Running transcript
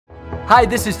Hi,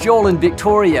 this is Joel and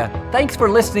Victoria. Thanks for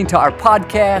listening to our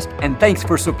podcast, and thanks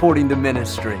for supporting the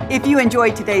ministry. If you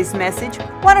enjoyed today's message,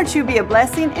 why don't you be a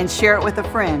blessing and share it with a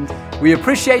friend? We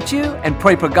appreciate you and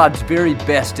pray for God's very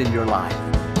best in your life.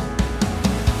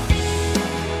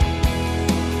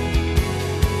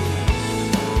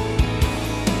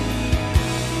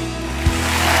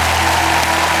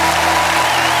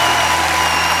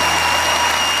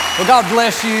 Well, God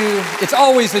bless you. It's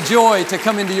always a joy to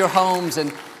come into your homes,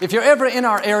 and if you're ever in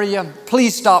our area,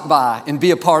 please stop by and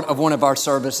be a part of one of our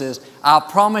services. I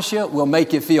promise you, we'll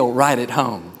make you feel right at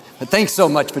home. But thanks so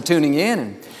much for tuning in,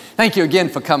 and thank you again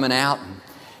for coming out.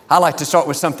 I like to start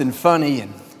with something funny.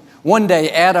 And one day,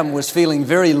 Adam was feeling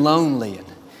very lonely, and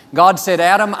God said,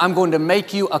 "Adam, I'm going to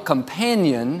make you a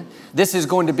companion. This is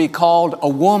going to be called a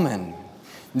woman.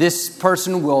 This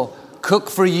person will cook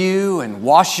for you and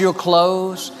wash your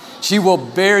clothes. She will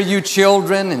bear you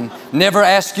children and never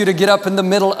ask you to get up in the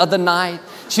middle of the night.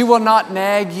 She will not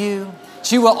nag you.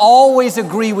 She will always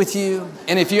agree with you.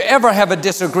 And if you ever have a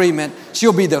disagreement,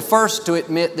 she'll be the first to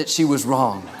admit that she was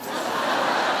wrong."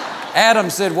 Adam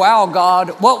said, "Wow,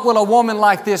 God, what will a woman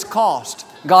like this cost?"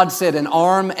 God said, "An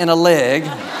arm and a leg."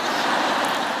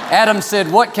 Adam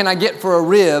said, "What can I get for a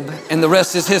rib?" And the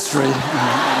rest is history.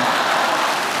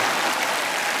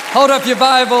 Hold up your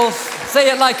Bibles. Say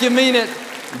it like you mean it.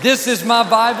 This is my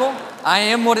Bible. I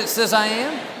am what it says I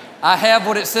am. I have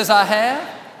what it says I have.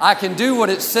 I can do what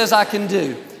it says I can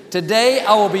do. Today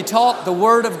I will be taught the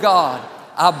Word of God.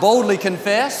 I boldly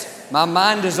confess. My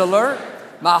mind is alert.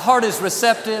 My heart is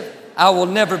receptive. I will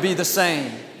never be the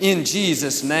same. In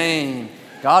Jesus' name,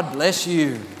 God bless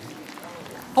you.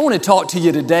 I want to talk to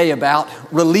you today about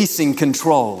releasing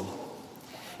control.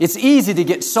 It's easy to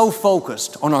get so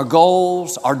focused on our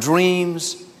goals, our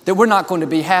dreams, that we're not going to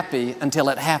be happy until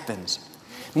it happens.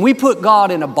 And we put God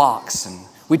in a box and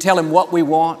we tell Him what we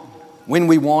want, when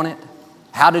we want it,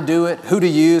 how to do it, who to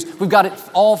use. We've got it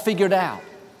all figured out.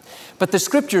 But the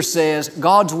Scripture says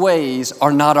God's ways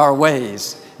are not our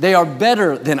ways. They are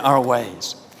better than our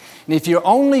ways. And if you're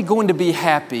only going to be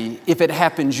happy if it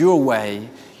happens your way,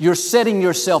 you're setting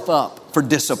yourself up for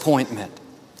disappointment.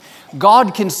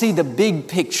 God can see the big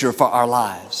picture for our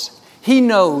lives. He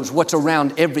knows what's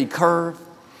around every curve.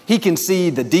 He can see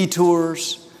the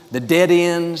detours, the dead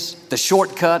ends, the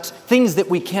shortcuts, things that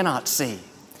we cannot see.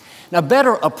 Now, a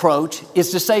better approach is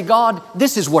to say, "God,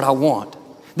 this is what I want.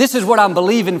 This is what I'm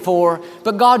believing for,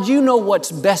 but God, you know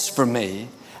what's best for me.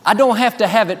 I don't have to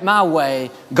have it my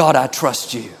way. God, I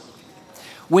trust you."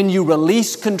 When you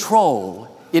release control,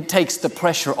 it takes the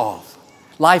pressure off.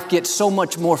 Life gets so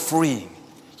much more freeing.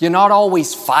 You're not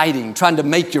always fighting, trying to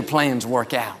make your plans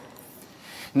work out.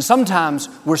 And sometimes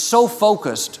we're so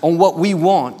focused on what we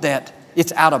want that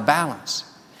it's out of balance.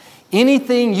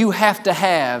 Anything you have to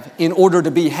have in order to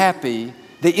be happy,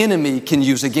 the enemy can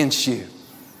use against you.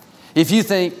 If you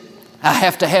think, "I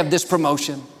have to have this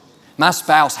promotion, my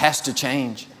spouse has to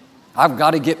change, I've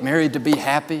got to get married to be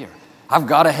happy, or I've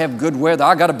got to have good weather,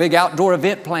 I've got a big outdoor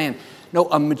event planned." No,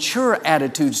 a mature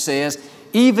attitude says,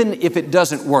 even if it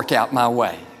doesn't work out my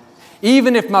way,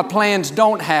 even if my plans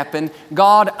don't happen,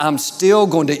 God, I'm still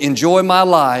going to enjoy my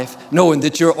life knowing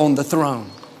that you're on the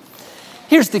throne.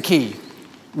 Here's the key.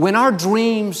 When our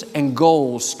dreams and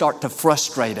goals start to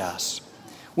frustrate us,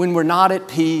 when we're not at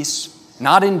peace,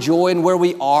 not enjoying where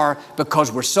we are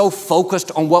because we're so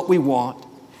focused on what we want,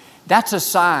 that's a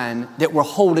sign that we're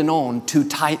holding on too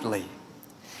tightly.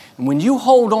 And when you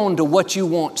hold on to what you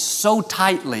want so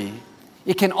tightly,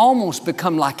 it can almost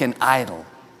become like an idol.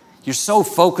 You're so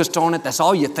focused on it, that's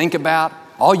all you think about,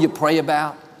 all you pray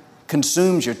about,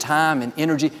 consumes your time and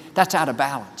energy. That's out of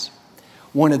balance.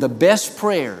 One of the best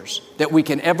prayers that we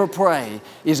can ever pray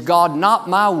is, "God, not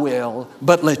my will,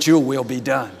 but let your will be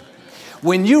done."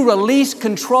 When you release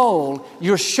control,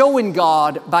 you're showing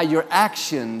God by your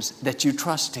actions that you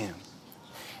trust Him.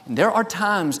 And there are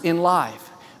times in life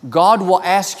God will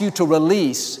ask you to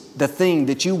release the thing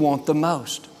that you want the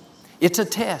most. It's a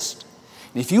test.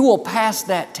 If you will pass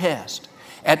that test,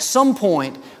 at some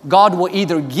point, God will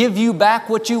either give you back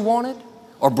what you wanted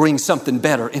or bring something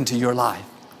better into your life.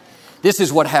 This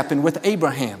is what happened with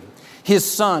Abraham. His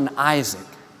son, Isaac,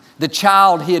 the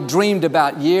child he had dreamed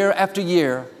about year after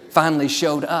year, finally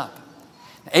showed up.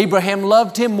 Abraham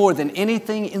loved him more than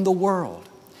anything in the world.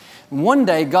 One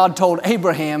day, God told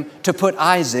Abraham to put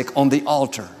Isaac on the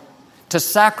altar, to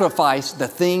sacrifice the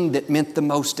thing that meant the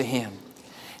most to him.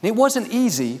 And it wasn't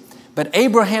easy, but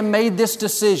Abraham made this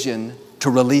decision to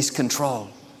release control.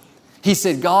 He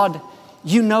said, "God,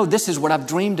 you know this is what I've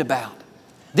dreamed about.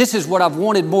 This is what I've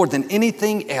wanted more than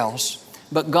anything else.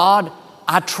 But God,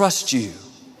 I trust you.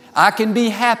 I can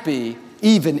be happy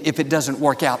even if it doesn't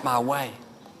work out my way.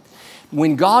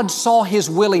 When God saw His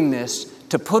willingness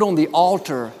to put on the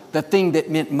altar the thing that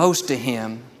meant most to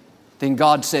Him, then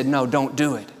God said, no, don't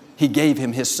do it. He gave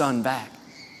Him His Son back.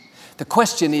 The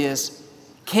question is,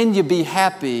 can you be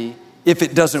happy if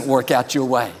it doesn't work out your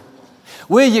way?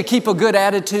 Will you keep a good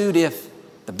attitude if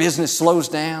the business slows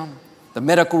down, the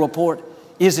medical report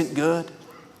isn't good?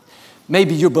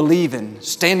 Maybe you're believing,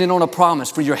 standing on a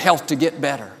promise for your health to get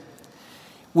better.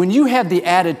 When you have the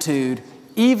attitude,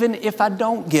 even if I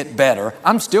don't get better,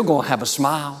 I'm still going to have a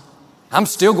smile. I'm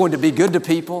still going to be good to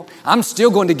people. I'm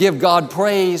still going to give God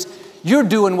praise. You're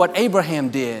doing what Abraham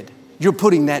did. You're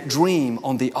putting that dream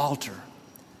on the altar.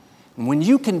 And when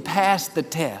you can pass the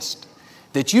test,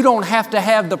 that you don't have to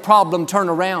have the problem turn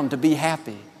around to be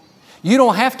happy. You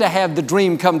don't have to have the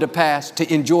dream come to pass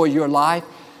to enjoy your life.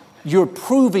 You're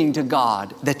proving to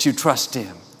God that you trust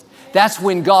Him. That's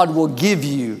when God will give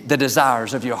you the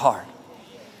desires of your heart.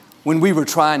 When we were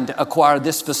trying to acquire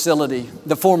this facility,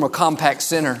 the former Compaq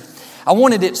Center, I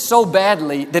wanted it so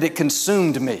badly that it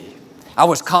consumed me. I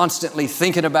was constantly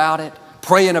thinking about it,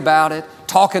 praying about it,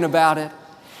 talking about it.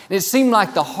 And it seemed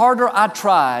like the harder I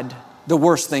tried, the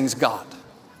worse things got.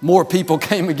 More people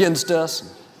came against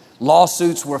us.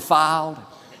 Lawsuits were filed.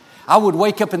 I would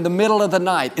wake up in the middle of the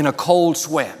night in a cold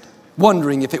sweat,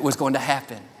 wondering if it was going to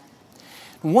happen.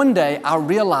 One day I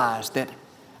realized that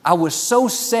I was so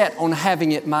set on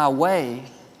having it my way,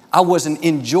 I wasn't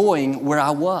enjoying where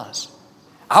I was.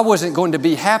 I wasn't going to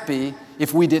be happy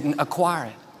if we didn't acquire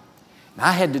it. And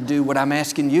I had to do what I'm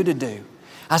asking you to do.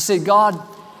 I said, God,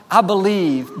 I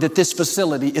believe that this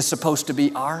facility is supposed to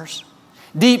be ours.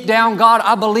 Deep down, God,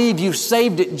 I believe you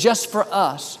saved it just for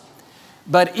us.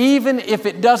 But even if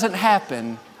it doesn't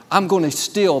happen, I'm going to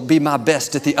still be my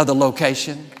best at the other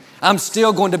location. I'm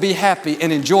still going to be happy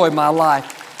and enjoy my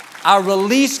life. I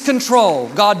release control.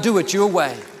 God, do it your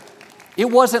way. It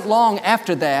wasn't long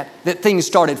after that things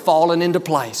started falling into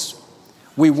place.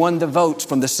 We won the votes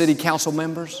from the city council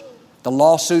members. The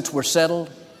lawsuits were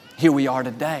settled. Here we are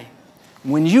today.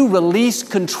 When you release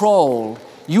control,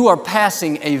 you are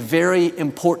passing a very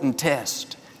important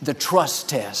test, the trust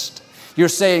test. You're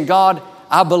saying, God,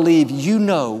 I believe you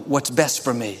know what's best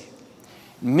for me.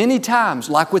 Many times,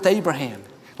 like with Abraham,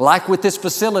 like with this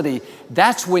facility,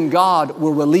 that's when God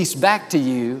will release back to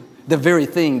you the very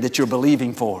thing that you're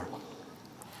believing for.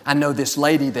 I know this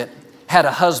lady that had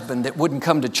a husband that wouldn't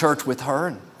come to church with her.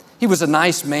 And he was a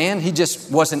nice man. He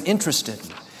just wasn't interested.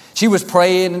 She was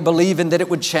praying and believing that it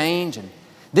would change. And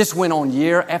this went on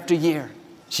year after year.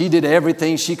 She did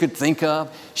everything she could think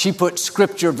of. She put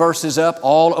scripture verses up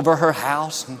all over her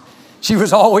house. And she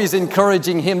was always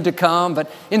encouraging him to come.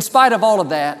 But in spite of all of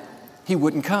that, he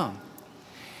wouldn't come.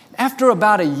 After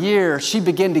about a year, she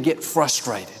began to get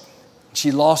frustrated.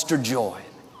 She lost her joy.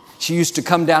 She used to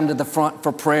come down to the front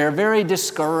for prayer, very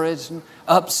discouraged and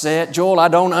upset. Joel, I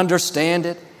don't understand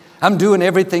it. I'm doing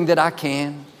everything that I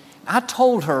can. I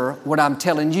told her what I'm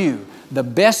telling you. The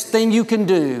best thing you can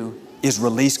do is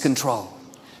release control.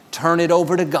 Turn it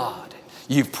over to God.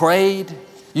 You've prayed,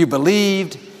 you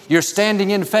believed, you're standing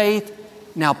in faith.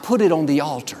 Now put it on the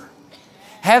altar.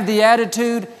 Have the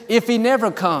attitude, if He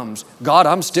never comes, God,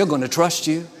 I'm still going to trust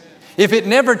you. If it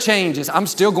never changes, I'm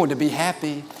still going to be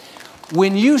happy.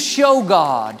 When you show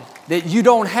God that you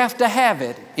don't have to have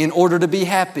it in order to be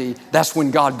happy, that's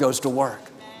when God goes to work.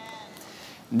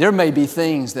 There may be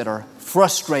things that are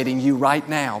frustrating you right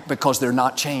now because they're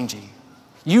not changing.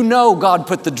 You know God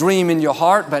put the dream in your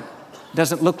heart, but it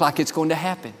doesn't look like it's going to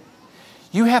happen.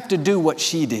 You have to do what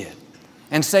she did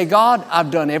and say, God,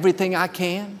 I've done everything I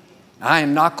can. I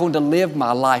am not going to live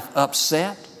my life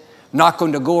upset, not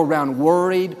going to go around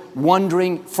worried,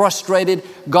 wondering, frustrated.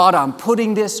 God, I'm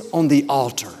putting this on the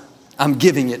altar. I'm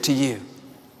giving it to you.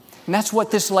 And that's what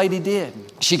this lady did.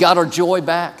 She got her joy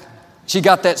back. She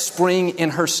got that spring in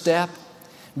her step.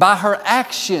 By her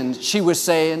actions, she was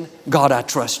saying, God, I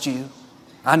trust you.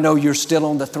 I know you're still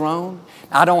on the throne.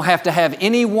 I don't have to have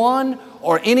anyone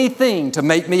or anything to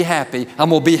make me happy.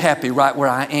 I'm going to be happy right where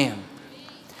I am.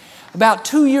 About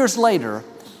 2 years later,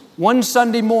 one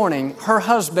Sunday morning, her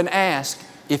husband asked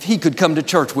if he could come to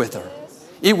church with her.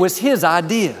 It was his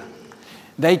idea.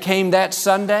 They came that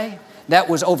Sunday. That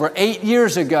was over 8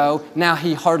 years ago. Now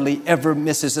he hardly ever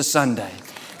misses a Sunday.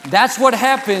 That's what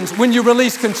happens when you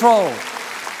release control.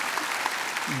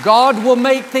 God will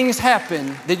make things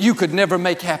happen that you could never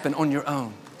make happen on your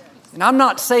own. And I'm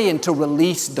not saying to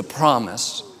release the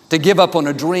promise, to give up on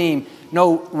a dream.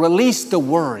 No, release the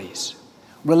worries.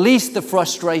 Release the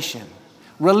frustration.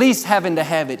 Release having to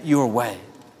have it your way.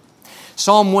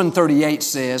 Psalm 138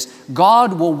 says,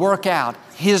 God will work out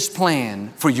His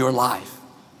plan for your life.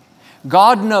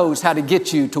 God knows how to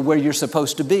get you to where you're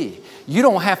supposed to be. You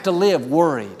don't have to live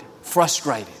worried,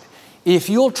 frustrated. If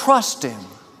you'll trust Him,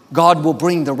 God will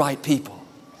bring the right people.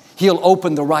 He'll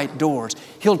open the right doors.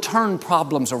 He'll turn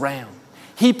problems around.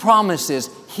 He promises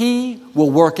He will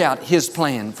work out His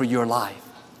plan for your life.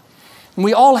 And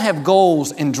we all have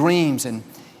goals and dreams, and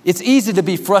it's easy to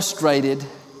be frustrated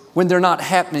when they're not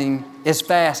happening as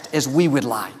fast as we would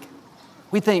like.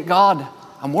 We think, God,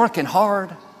 I'm working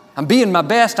hard. I'm being my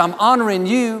best. I'm honoring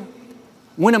You.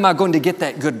 When am I going to get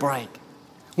that good break?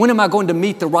 When am I going to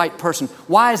meet the right person?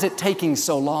 Why is it taking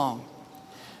so long?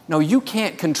 No, you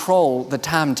can't control the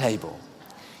timetable.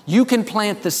 You can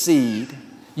plant the seed.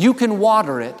 You can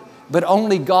water it, but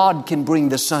only God can bring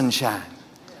the sunshine.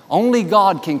 Only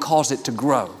God can cause it to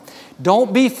grow.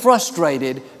 Don't be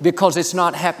frustrated because it's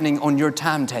not happening on your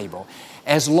timetable.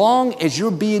 As long as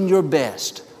you're being your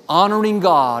best, honoring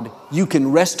God, you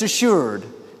can rest assured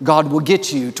God will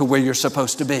get you to where you're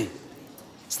supposed to be.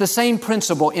 It's the same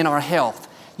principle in our health.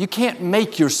 You can't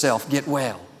make yourself get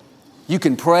well. You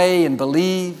can pray and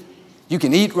believe. You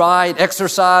can eat right,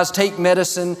 exercise, take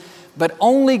medicine, but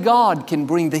only God can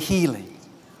bring the healing.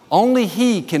 Only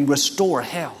He can restore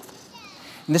health.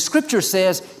 And the Scripture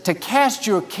says to cast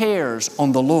your cares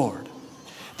on the Lord.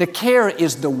 The care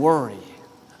is the worry.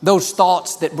 Those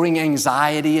thoughts that bring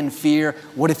anxiety and fear.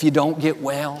 What if you don't get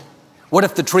well? What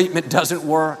if the treatment doesn't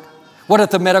work? What if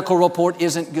the medical report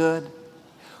isn't good?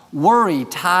 Worry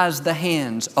ties the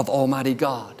hands of Almighty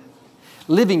God.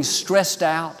 Living stressed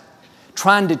out,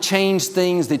 trying to change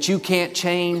things that you can't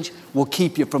change will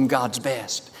keep you from God's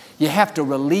best. You have to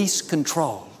release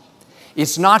control.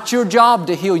 It's not your job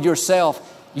to heal yourself.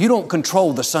 You don't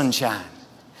control the sunshine.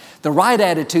 The right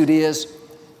attitude is,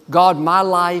 God, my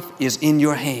life is in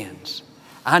Your hands.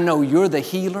 I know You're the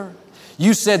healer.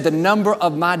 You said the number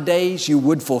of my days You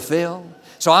would fulfill.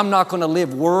 So I'm not going to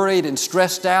live worried and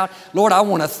stressed out. Lord, I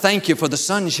want to thank You for the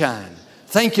sunshine.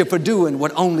 Thank You for doing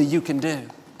what only You can do.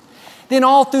 Then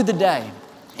all through the day,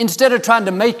 instead of trying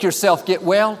to make yourself get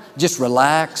well, just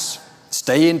relax,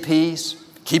 stay in peace,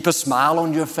 keep a smile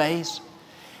on your face.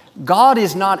 God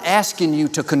is not asking you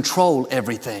to control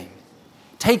everything.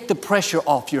 Take the pressure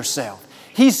off yourself.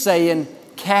 He's saying,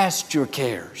 cast your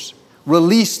cares.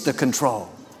 Release the control.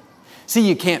 See,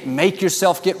 you can't make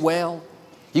yourself get well.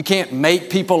 You can't make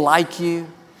people like you.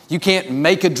 You can't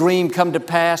make a dream come to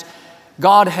pass.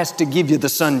 God has to give you the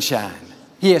sunshine.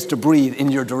 He has to breathe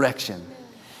in your direction.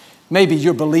 Maybe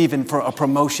you're believing for a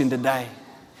promotion today.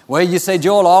 Well, you say,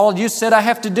 Joel, all you said I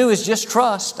have to do is just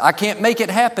trust. I can't make it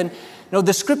happen. No,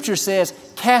 the Scripture says,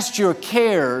 cast your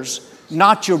cares,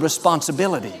 not your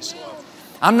responsibilities.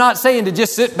 I'm not saying to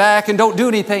just sit back and don't do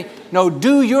anything. No,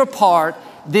 do your part,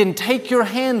 then take your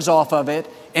hands off of it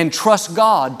and trust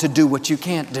God to do what you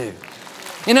can't do.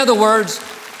 In other words,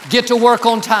 get to work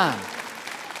on time.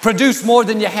 Produce more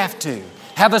than you have to.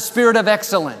 Have a spirit of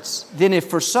excellence. Then if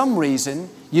for some reason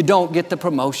you don't get the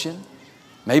promotion,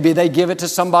 maybe they give it to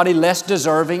somebody less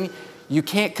deserving, you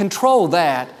can't control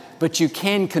that, but you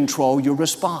can control your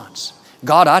response.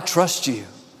 God, I trust You.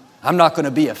 I'm not going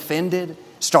to be offended,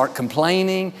 start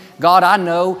complaining. God, I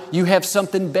know You have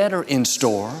something better in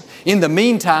store. In the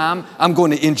meantime, I'm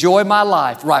going to enjoy my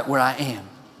life right where I am.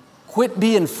 Quit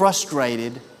being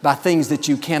frustrated by things that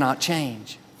you cannot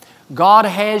change. God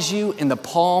has you in the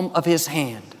palm of His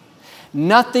hand.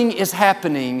 Nothing is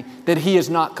happening that He is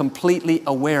not completely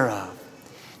aware of.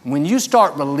 When you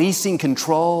start releasing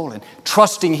control and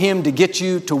trusting Him to get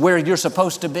you to where you're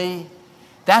supposed to be,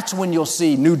 that's when you'll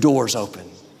see new doors open,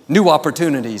 new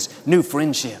opportunities, new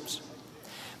friendships.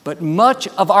 But much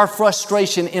of our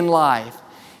frustration in life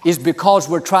is because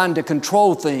we're trying to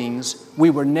control things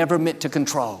we were never meant to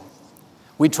control.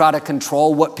 We try to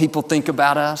control what people think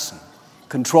about us,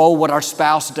 control what our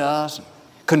spouse does,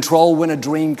 control when a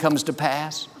dream comes to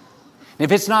pass. And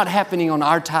if it's not happening on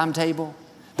our timetable,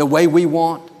 the way we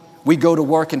want, we go to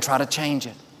work and try to change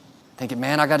it. Thinking,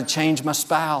 man, I got to change my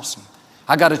spouse.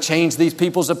 I got to change these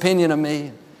people's opinion of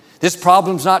me. This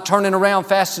problem's not turning around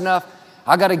fast enough.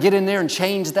 I got to get in there and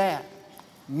change that.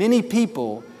 Many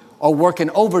people are working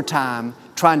overtime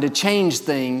trying to change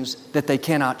things that they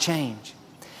cannot change.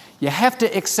 You have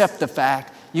to accept the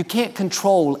fact you can't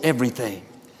control everything.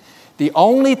 The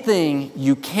only thing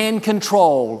you can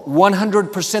control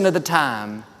 100% of the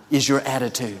time is your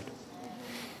attitude.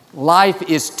 Life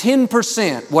is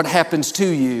 10% what happens to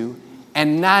you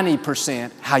and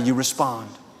 90% how you respond.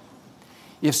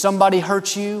 If somebody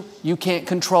hurts you, you can't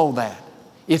control that.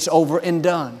 It's over and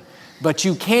done. But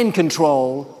you can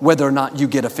control whether or not you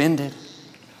get offended.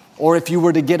 Or if you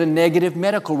were to get a negative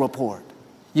medical report,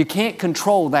 you can't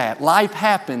control that. Life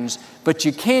happens, but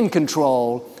you can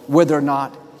control whether or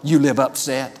not you live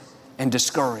upset and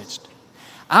discouraged.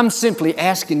 I'm simply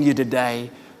asking you today,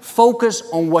 focus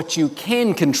on what you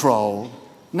can control,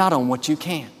 not on what you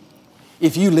can't.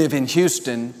 If you live in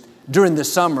Houston, during the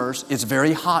summers, it's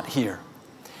very hot here.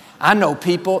 I know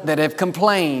people that have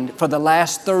complained for the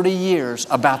last 30 years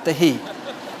about the heat.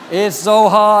 It's so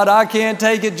hot, I can't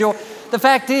take it, Joe. The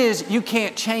fact is, you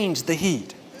can't change the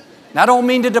heat. Now, I don't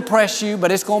mean to depress you,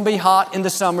 but it's going to be hot in the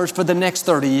summers for the next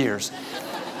 30 years.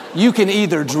 You can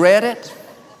either dread it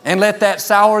and let that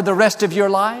sour the rest of your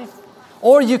life,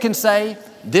 or you can say,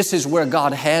 this is where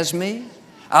God has me.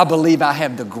 I believe I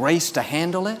have the grace to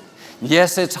handle it.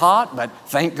 Yes, it's hot, but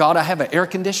thank God I have an air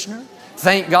conditioner.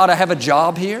 Thank God I have a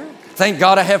job here. Thank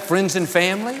God I have friends and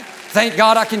family. Thank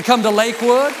God I can come to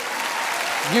Lakewood.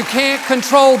 You can't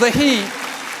control the heat,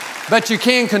 but you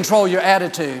can control your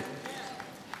attitude.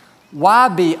 Why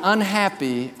be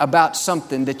unhappy about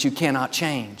something that you cannot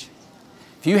change?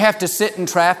 If you have to sit in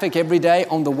traffic every day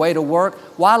on the way to work,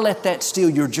 why let that steal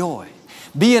your joy?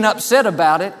 Being upset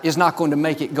about it is not going to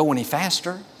make it go any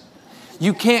faster.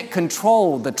 You can't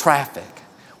control the traffic.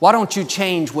 Why don't you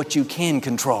change what you can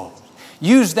control?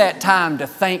 Use that time to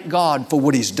thank God for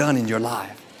what He's done in your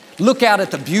life. Look out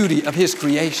at the beauty of His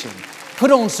creation.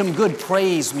 Put on some good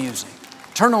praise music.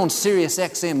 Turn on Sirius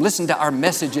XM. Listen to our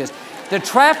messages. The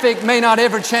traffic may not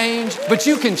ever change, but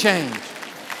you can change.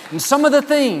 And some of the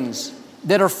things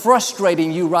that are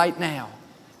frustrating you right now,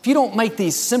 if you don't make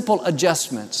these simple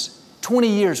adjustments, 20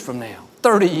 years from now,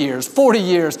 30 years, 40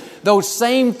 years, those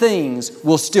same things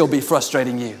will still be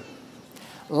frustrating you.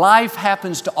 Life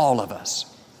happens to all of us.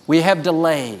 We have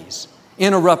delays,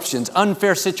 interruptions,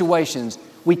 unfair situations.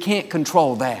 We can't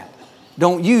control that.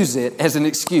 Don't use it as an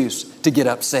excuse to get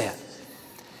upset.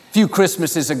 A few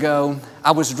Christmases ago,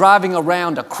 I was driving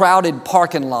around a crowded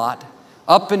parking lot,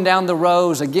 up and down the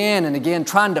rows again and again,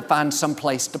 trying to find some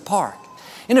place to park.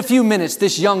 In a few minutes,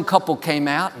 this young couple came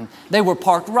out and they were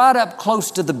parked right up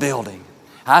close to the building.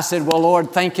 I said, well,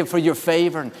 Lord, thank you for your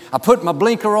favor. And I put my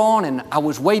blinker on and I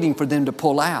was waiting for them to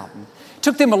pull out. It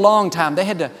took them a long time. They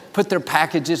had to put their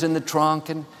packages in the trunk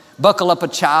and buckle up a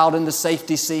child in the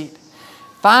safety seat.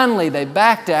 Finally, they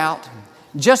backed out.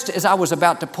 Just as I was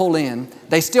about to pull in,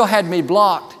 they still had me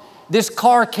blocked. This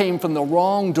car came from the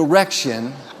wrong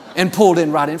direction and pulled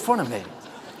in right in front of me.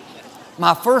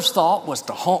 My first thought was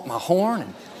to honk my horn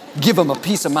and give them a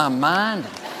piece of my mind.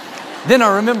 Then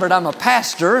I remembered I'm a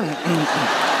pastor, and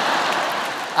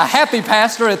a happy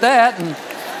pastor at that.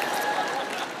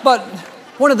 But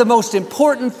one of the most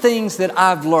important things that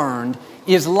I've learned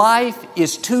is life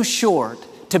is too short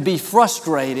to be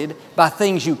frustrated by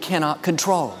things you cannot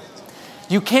control.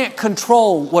 You can't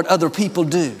control what other people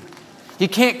do. You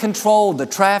can't control the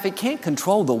traffic, can't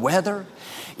control the weather.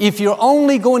 If you're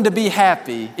only going to be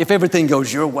happy if everything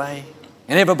goes your way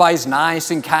and everybody's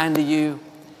nice and kind to you,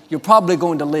 you're probably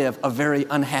going to live a very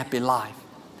unhappy life.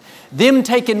 Them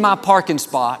taking my parking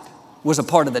spot was a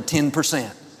part of the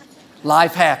 10%.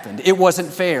 Life happened. It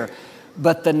wasn't fair.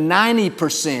 But the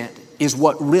 90% is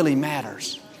what really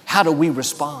matters. How do we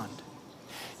respond?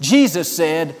 Jesus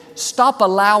said, stop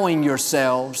allowing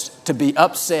yourselves to be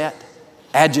upset,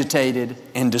 agitated,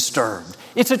 and disturbed.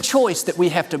 It's a choice that we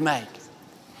have to make.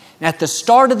 At the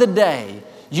start of the day,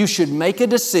 you should make a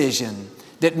decision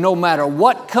that no matter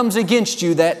what comes against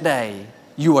you that day,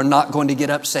 you are not going to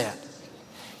get upset.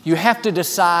 You have to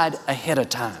decide ahead of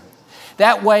time.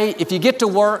 That way, if you get to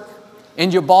work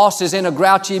and your boss is in a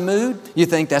grouchy mood, you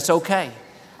think that's okay.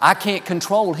 I can't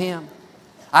control him.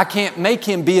 I can't make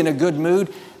him be in a good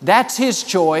mood. That's his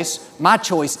choice. My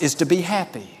choice is to be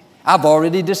happy. I've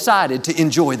already decided to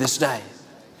enjoy this day.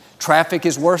 Traffic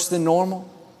is worse than normal.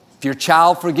 If your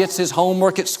child forgets his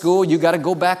homework at school, you got to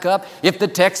go back up. If the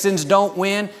Texans don't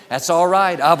win, that's all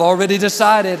right. I've already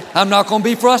decided I'm not going to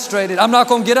be frustrated. I'm not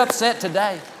going to get upset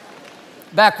today.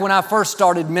 Back when I first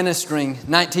started ministering,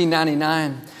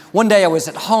 1999, one day I was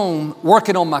at home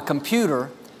working on my computer,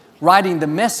 writing the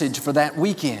message for that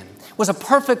weekend. It was a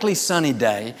perfectly sunny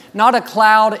day, not a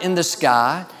cloud in the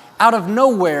sky. Out of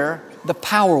nowhere, the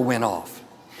power went off.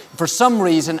 For some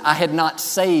reason, I had not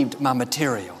saved my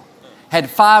material. Had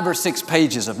 5 or 6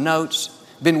 pages of notes,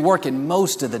 been working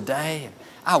most of the day.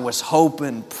 I was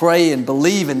hoping, praying,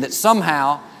 believing that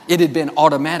somehow it had been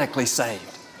automatically saved.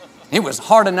 It was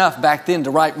hard enough back then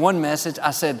to write one message.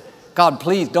 I said, God,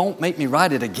 please don't make me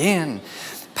write it again.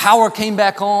 Power came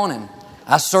back on and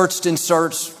I searched and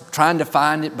searched, trying to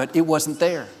find it, but it wasn't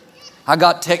there. I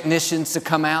got technicians to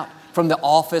come out from the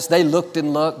office. They looked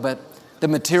and looked, but the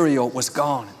material was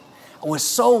gone. I was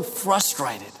so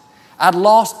frustrated. I'd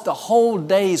lost the whole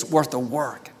day's worth of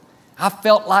work. I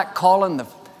felt like calling the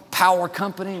power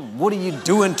company. What are you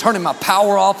doing turning my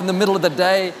power off in the middle of the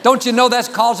day? Don't you know that's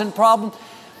causing problems?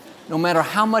 No matter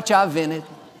how much I vented,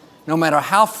 no matter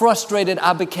how frustrated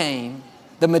I became,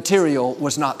 the material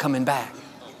was not coming back.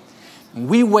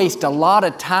 We waste a lot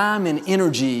of time and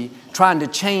energy trying to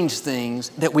change things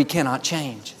that we cannot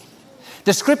change.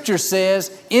 The scripture says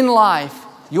in life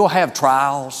you'll have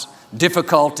trials,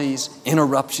 difficulties,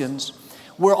 interruptions.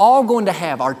 We're all going to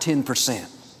have our 10%.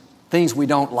 Things we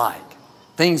don't like,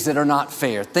 things that are not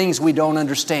fair, things we don't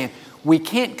understand. We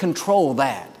can't control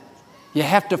that. You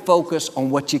have to focus on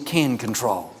what you can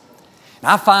control. And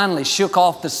I finally shook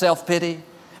off the self-pity.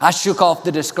 I shook off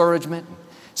the discouragement,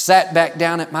 sat back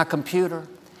down at my computer.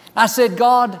 I said,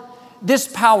 God, this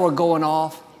power going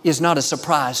off is not a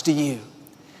surprise to you.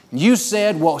 You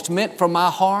said what's meant for my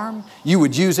harm, you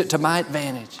would use it to my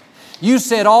advantage. You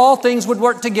said all things would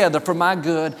work together for my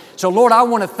good. So Lord, I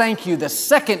want to thank you. The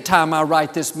second time I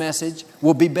write this message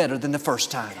will be better than the first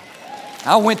time.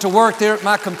 I went to work there at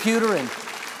my computer and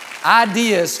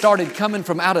ideas started coming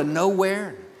from out of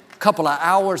nowhere. A couple of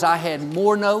hours I had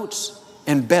more notes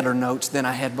and better notes than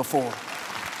I had before.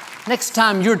 Next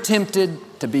time you're tempted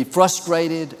to be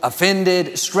frustrated,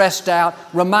 offended, stressed out,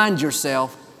 remind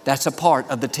yourself that's a part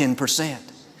of the 10%.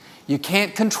 You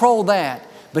can't control that,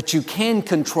 but you can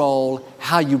control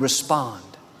how you respond.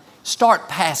 Start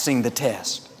passing the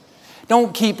test.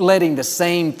 Don't keep letting the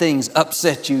same things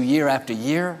upset you year after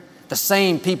year. The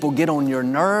same people get on your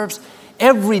nerves.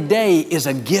 Every day is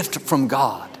a gift from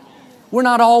God. We're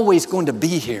not always going to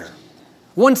be here.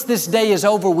 Once this day is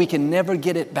over, we can never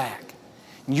get it back.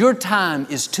 Your time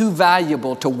is too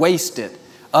valuable to waste it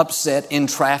upset in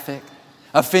traffic,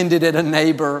 offended at a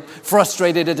neighbor,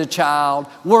 frustrated at a child,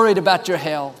 worried about your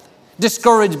health,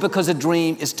 discouraged because a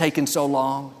dream is taking so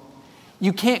long.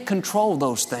 You can't control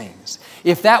those things.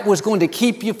 If that was going to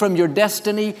keep you from your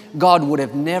destiny, God would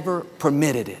have never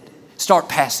permitted it. Start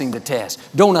passing the test.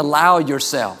 Don't allow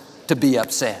yourself to be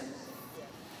upset.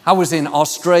 I was in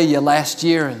Australia last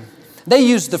year and they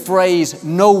use the phrase,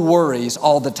 no worries,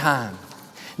 all the time.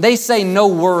 They say no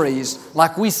worries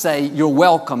like we say you're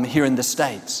welcome here in the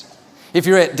States. If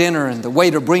you're at dinner and the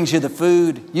waiter brings you the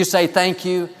food, you say thank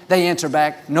you. They answer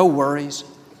back, no worries.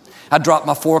 I drop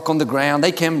my fork on the ground.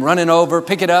 They come running over,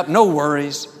 pick it up, no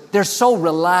worries. They're so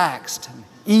relaxed,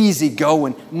 easy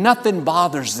going, nothing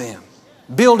bothers them.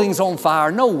 Buildings on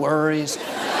fire, no worries.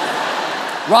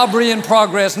 Robbery in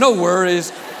progress, no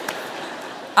worries.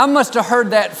 I must have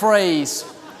heard that phrase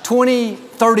 20,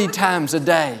 30 times a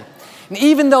day. And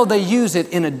even though they use it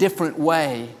in a different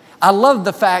way, I love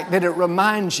the fact that it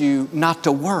reminds you not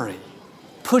to worry.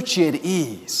 Puts you at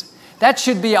ease. That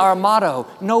should be our motto,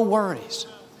 no worries.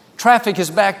 Traffic is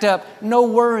backed up, no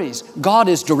worries. God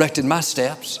has directed my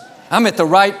steps. I'm at the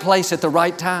right place at the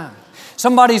right time.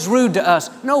 Somebody's rude to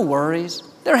us, no worries.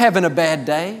 They're having a bad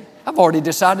day. I've already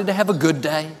decided to have a good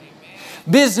day.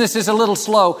 Business is a little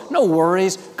slow, no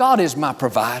worries. God is my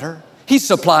provider. He's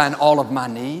supplying all of my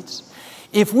needs.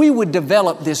 If we would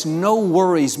develop this no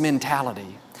worries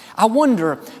mentality, I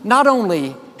wonder not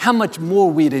only how much more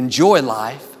we'd enjoy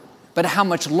life, but how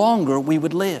much longer we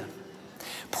would live.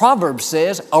 Proverbs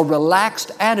says a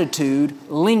relaxed attitude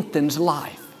lengthens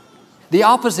life. The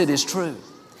opposite is true.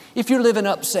 If you're living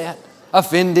upset,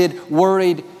 offended,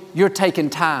 worried, you're taking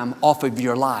time off of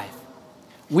your life.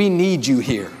 We need you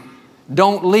here.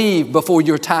 Don't leave before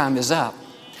your time is up.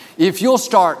 If you'll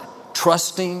start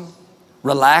trusting,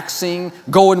 relaxing,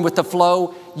 going with the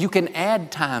flow, you can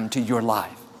add time to your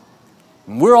life.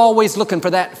 And we're always looking for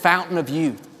that fountain of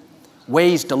youth,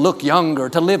 ways to look younger,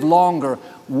 to live longer.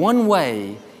 One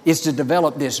way is to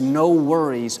develop this no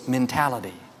worries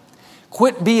mentality.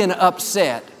 Quit being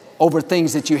upset over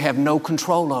things that you have no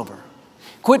control over.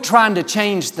 Quit trying to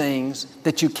change things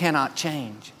that you cannot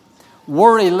change.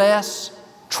 Worry less,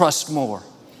 trust more.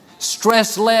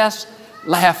 Stress less,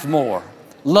 laugh more.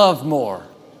 Love more.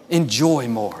 Enjoy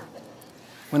more.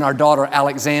 When our daughter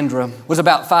Alexandra was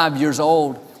about 5 years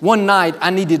old, one night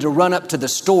I needed to run up to the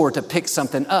store to pick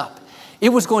something up. It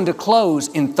was going to close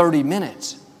in 30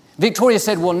 minutes. Victoria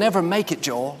said, "We'll never make it,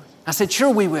 Joel." I said,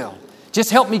 "Sure we will. Just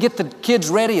help me get the kids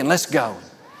ready and let's go."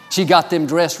 She got them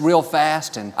dressed real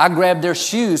fast and I grabbed their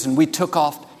shoes and we took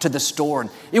off to the store. And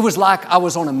it was like I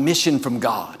was on a mission from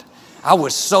God. I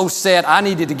was so set. I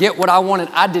needed to get what I wanted.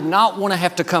 I did not want to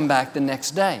have to come back the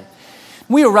next day.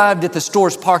 We arrived at the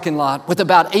store's parking lot with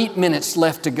about 8 minutes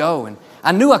left to go. And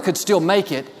I knew I could still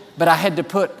make it, but I had to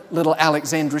put little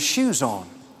Alexandra's shoes on.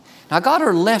 And I got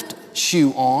her left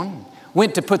shoe on,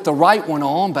 went to put the right one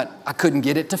on, but I couldn't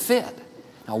get it to fit.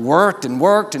 I worked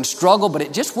and struggled, but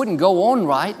it just wouldn't go on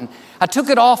right. And I took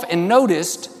it off and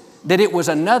noticed that it was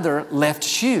another left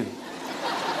shoe.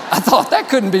 I thought that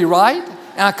couldn't be right.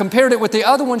 And I compared it with the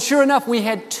other one. Sure enough, we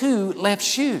had 2 left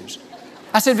shoes.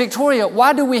 I said, Victoria,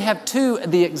 why do we have 2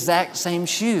 of the exact same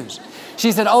shoes?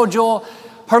 She said, oh, Joel,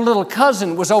 her little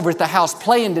cousin was over at the house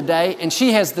playing today, and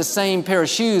she has the same pair of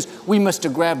shoes. We must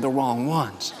have grabbed the wrong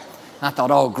ones. I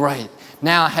thought, oh, great.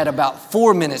 Now I had about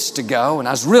 4 minutes to go, and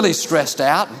I was really stressed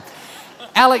out.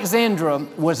 Alexandra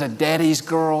was a daddy's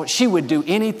girl. She would do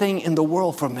anything in the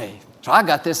world for me. So I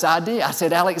got this idea. I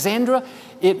said, Alexandra,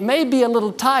 it may be a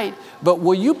little tight, but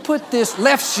will you put this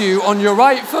left shoe on your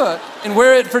right foot and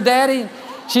wear it for Daddy?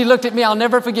 She looked at me, I'll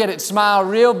never forget it, smiled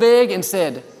real big and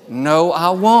said, no,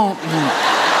 I won't.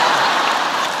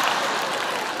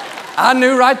 I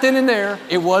knew right then and there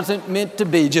it wasn't meant to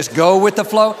be. Just go with the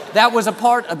flow. That was a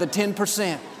part of the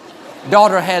 10%.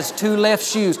 Daughter has 2 left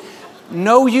shoes.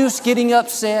 No use getting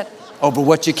upset over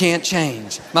what you can't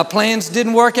change. My plans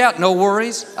didn't work out, no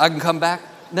worries. I can come back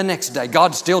the next day.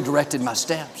 God still directed my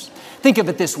steps. Think of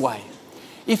it this way.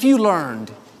 If you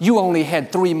learned you only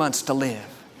had 3 months to live,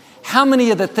 how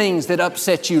many of the things that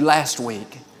upset you last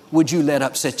week would you let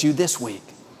upset you this week?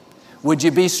 Would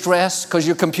you be stressed because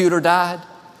your computer died?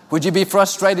 Would you be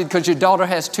frustrated because your daughter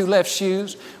has 2 left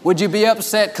shoes? Would you be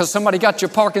upset because somebody got your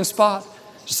parking spot?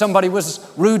 Somebody was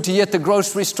rude to you at the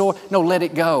grocery store? No, let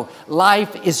it go.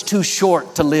 Life is too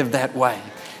short to live that way.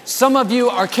 Some of you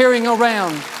are carrying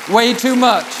around way too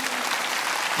much.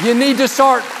 You need to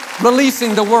start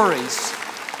releasing the worries.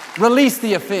 Release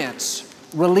the offense.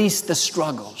 Release the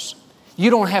struggles. You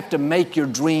don't have to make your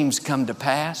dreams come to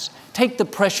pass. Take the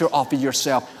pressure off of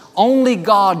yourself. Only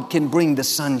God can bring the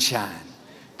sunshine.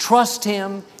 Trust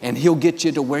Him and He'll get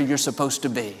you to where you're supposed to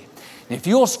be. If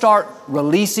you'll start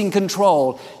releasing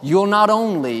control, you'll not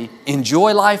only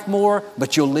enjoy life more,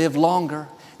 but you'll live longer.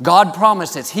 God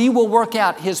promises He will work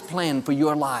out His plan for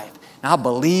your life. And I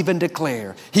believe and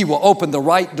declare He will open the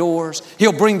right doors.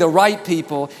 He'll bring the right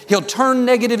people. He'll turn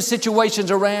negative situations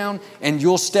around, and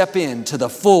you'll step into the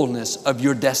fullness of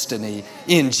your destiny.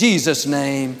 In Jesus'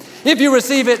 name. If you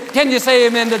receive it, can you say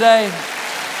amen today?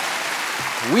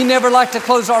 We never like to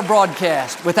close our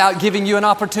broadcast without giving you an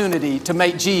opportunity to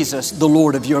make Jesus the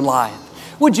Lord of your life.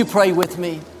 Would you pray with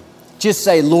me? Just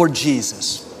say, Lord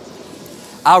Jesus,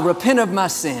 I repent of my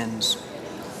sins.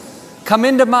 Come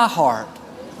into my heart.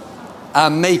 I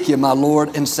make you my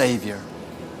Lord and Savior.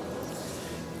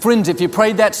 Friends, if you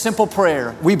prayed that simple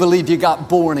prayer, we believe you got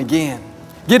born again.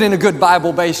 Get in a good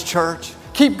Bible-based church.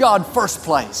 Keep God first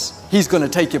place. He's going to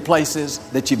take you places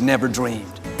that you've never dreamed.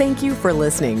 Thank you for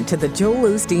listening to the Joel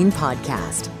Osteen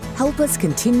Podcast. Help us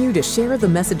continue to share the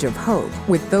message of hope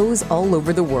with those all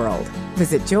over the world.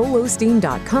 Visit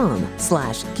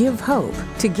joelosteen.com/give hope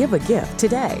to give a gift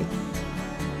today.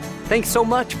 Thanks so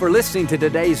much for listening to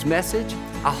today's message.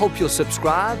 I hope you'll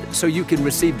subscribe so you can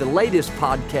receive the latest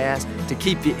podcast to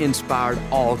keep you inspired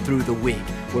all through the week.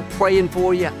 We're praying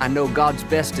for you. I know God's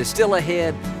best is still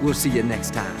ahead. We'll see you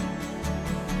next time.